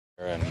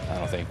And I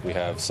don't think we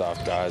have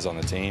soft guys on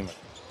the team.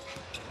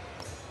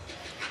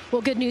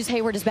 Well, good news,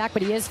 Hayward is back,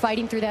 but he is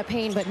fighting through that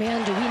pain. But,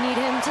 man, do we need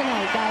him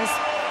tonight, guys.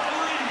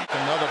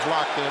 Another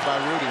block there by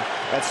Rudy.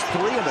 That's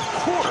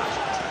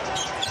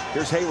 3.25.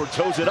 Here's Hayward,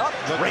 toes it up.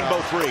 Look Rainbow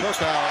out. three.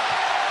 Look out.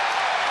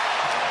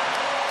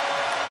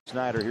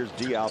 Snyder, here's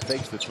Dial,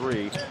 fakes the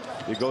three.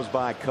 It goes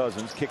by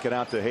Cousins. Kick it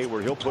out to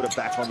Hayward. He'll put it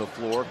back on the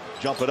floor.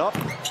 Jump it up.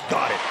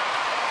 Got it.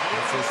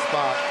 That's his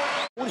spot.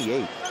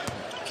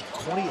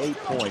 28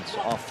 points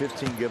off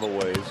 15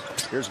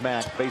 giveaways. Here's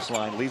Mack,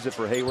 baseline, leaves it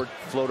for Hayward.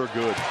 Floater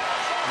good.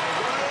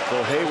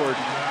 So Hayward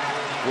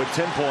with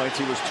 10 points.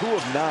 He was 2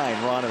 of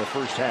 9, Ron, in the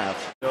first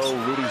half. No,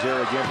 Rudy's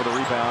there again for the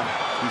rebound.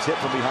 He's hit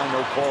from behind,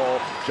 no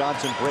call.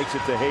 Johnson breaks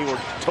it to Hayward.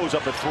 Toes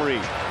up at 3.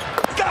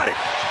 Got it!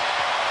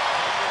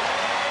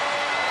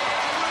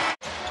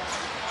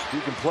 If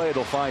you can play,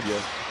 they'll find you.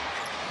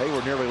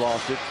 Hayward nearly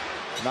lost it.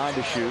 9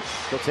 to shoot.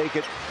 He'll take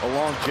it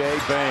along Jay.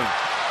 Bang.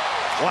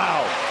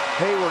 Wow.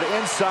 Hayward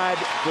inside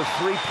the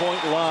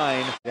three-point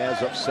line.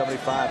 Jazz up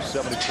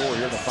 75-74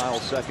 here in the final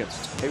seconds.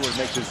 Hayward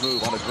makes his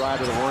move on a drive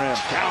to the rim.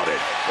 Count it.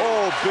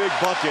 Oh, big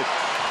bucket.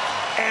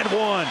 And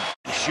one.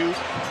 Shoot.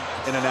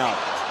 In and out.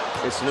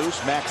 It's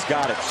loose. Max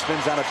got it.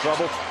 Spins out of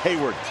trouble.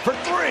 Hayward for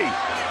 3.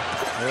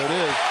 There it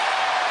is.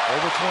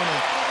 Over 20.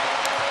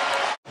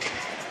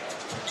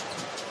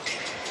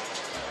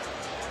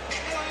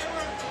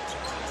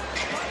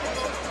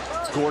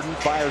 Gordon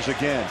fires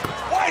again.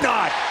 Why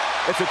not?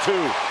 It's a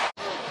 2.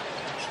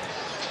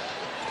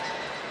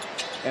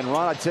 And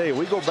Ron, I tell you,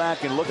 we go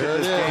back and look at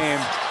this game.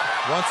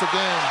 Once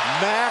again.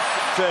 Mack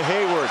to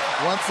Hayward.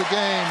 Once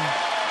again.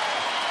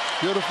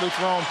 Beautifully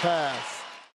thrown pass.